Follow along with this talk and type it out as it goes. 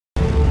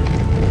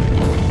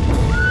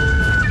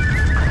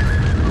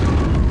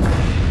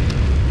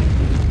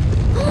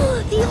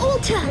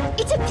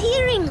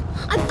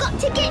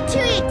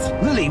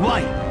Lily,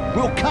 wait!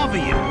 We'll cover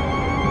you!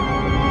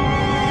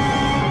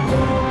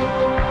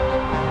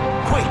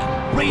 Quick,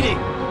 read it!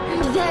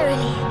 And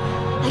verily,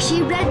 as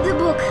she read the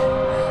book,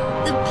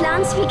 the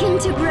plants began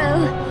to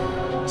grow,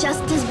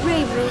 just as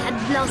bravery had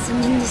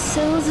blossomed in the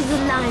souls of the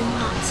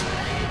Lionhearts,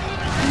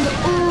 and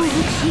all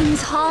the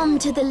king's harm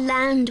to the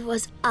land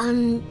was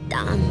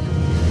undone.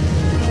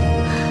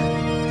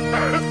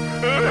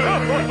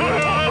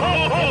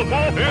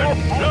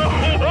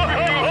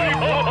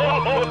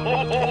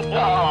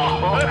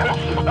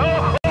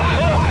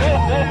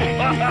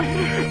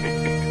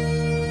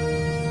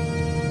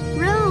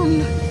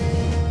 Rome!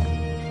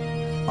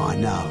 I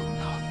know.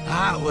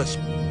 That was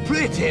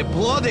pretty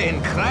bloody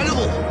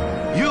incredible.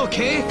 You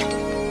okay? I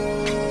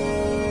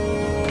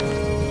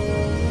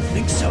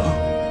think so.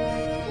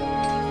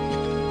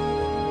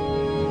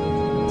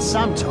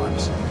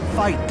 Sometimes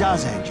fate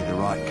does hand you the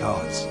right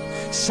cards.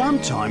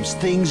 Sometimes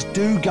things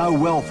do go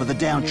well for the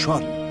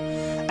downtrodden.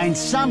 And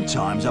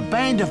sometimes a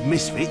band of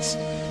misfits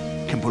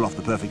can pull off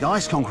the perfect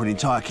ice, conquer an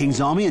entire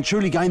king's army and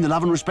truly gain the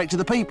love and respect of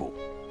the people.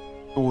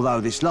 Although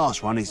this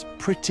last one is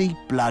pretty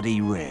bloody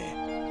rare.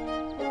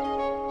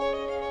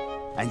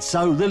 And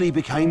so Lily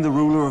became the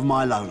ruler of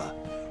my Lola,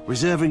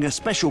 reserving a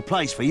special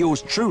place for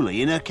yours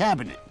truly in her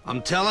cabinet.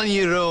 I'm telling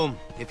you, Rome,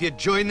 if you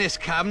join this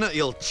cabinet,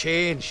 you'll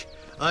change.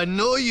 I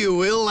know you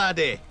will,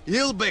 laddie.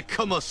 You'll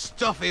become a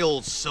stuffy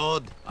old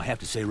sod. I have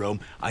to say, Rome,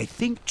 I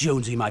think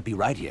Jonesy might be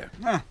right here.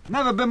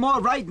 Never been more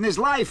right in his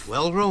life.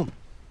 Well, Rome,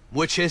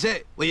 which is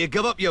it? Will you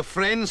give up your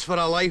friends for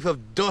a life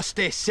of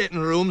dusty sitting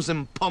rooms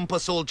and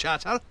pompous old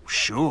chatter?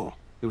 Sure,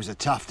 it was a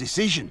tough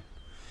decision.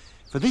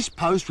 For this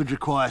post would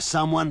require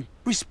someone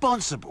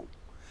responsible.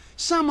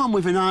 Someone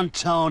with an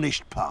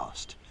untarnished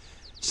past.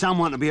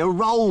 Someone to be a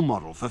role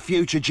model for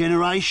future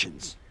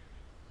generations.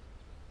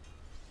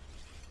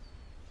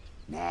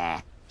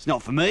 Nah, it's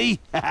not for me.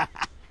 There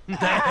we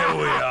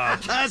are.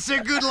 That's a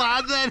good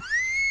lad, then.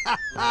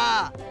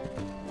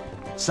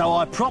 So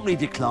I promptly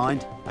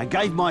declined and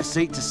gave my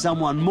seat to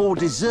someone more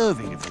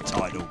deserving of the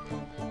title.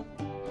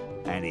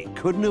 And it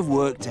couldn't have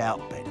worked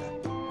out better.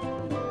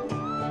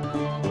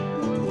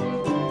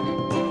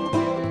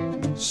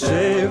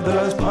 Save the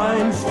last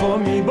pint for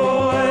me,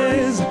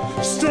 boys.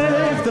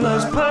 Save the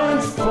last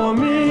pint for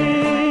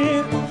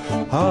me.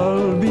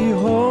 I'll be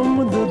home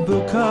with the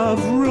book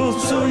of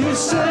rules, so you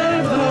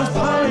save the last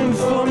pint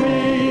for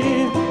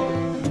me.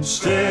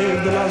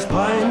 Save the last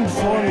pint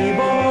for me,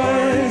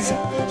 boys.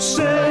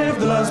 Save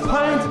the last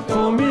pint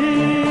for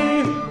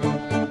me.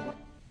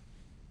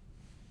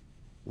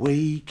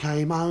 We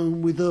came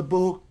home with a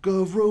book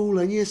of rule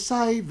and you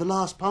saved the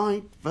last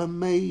pint for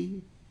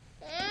me.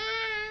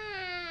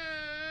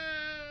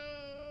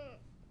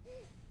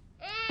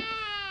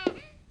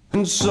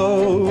 And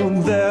so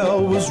there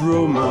was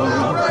Roman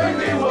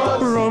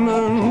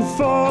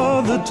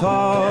for the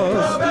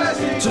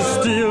task to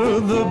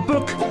steal the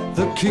book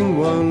the king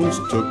once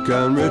took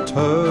and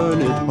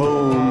return it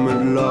home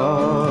at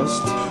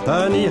last.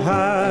 And he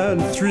had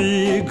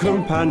 3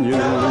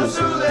 companions,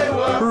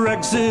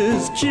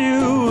 Rex's,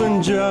 Q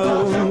and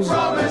Jones,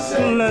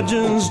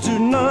 legends to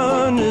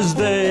none as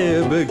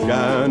they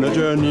began a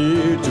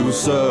journey to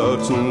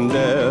certain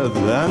death.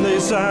 And they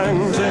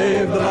sang,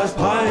 save the last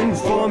pint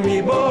for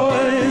me,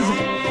 boys,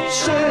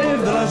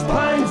 save the last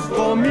pint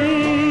for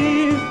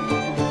me.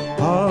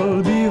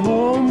 I'll be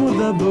home with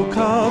a book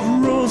of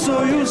rules,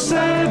 so you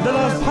save the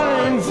last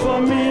pint for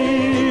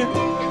me.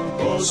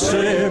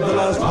 Save the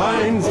last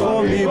pint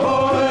for me,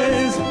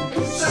 boys,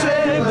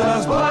 save the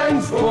last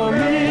pint for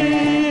me.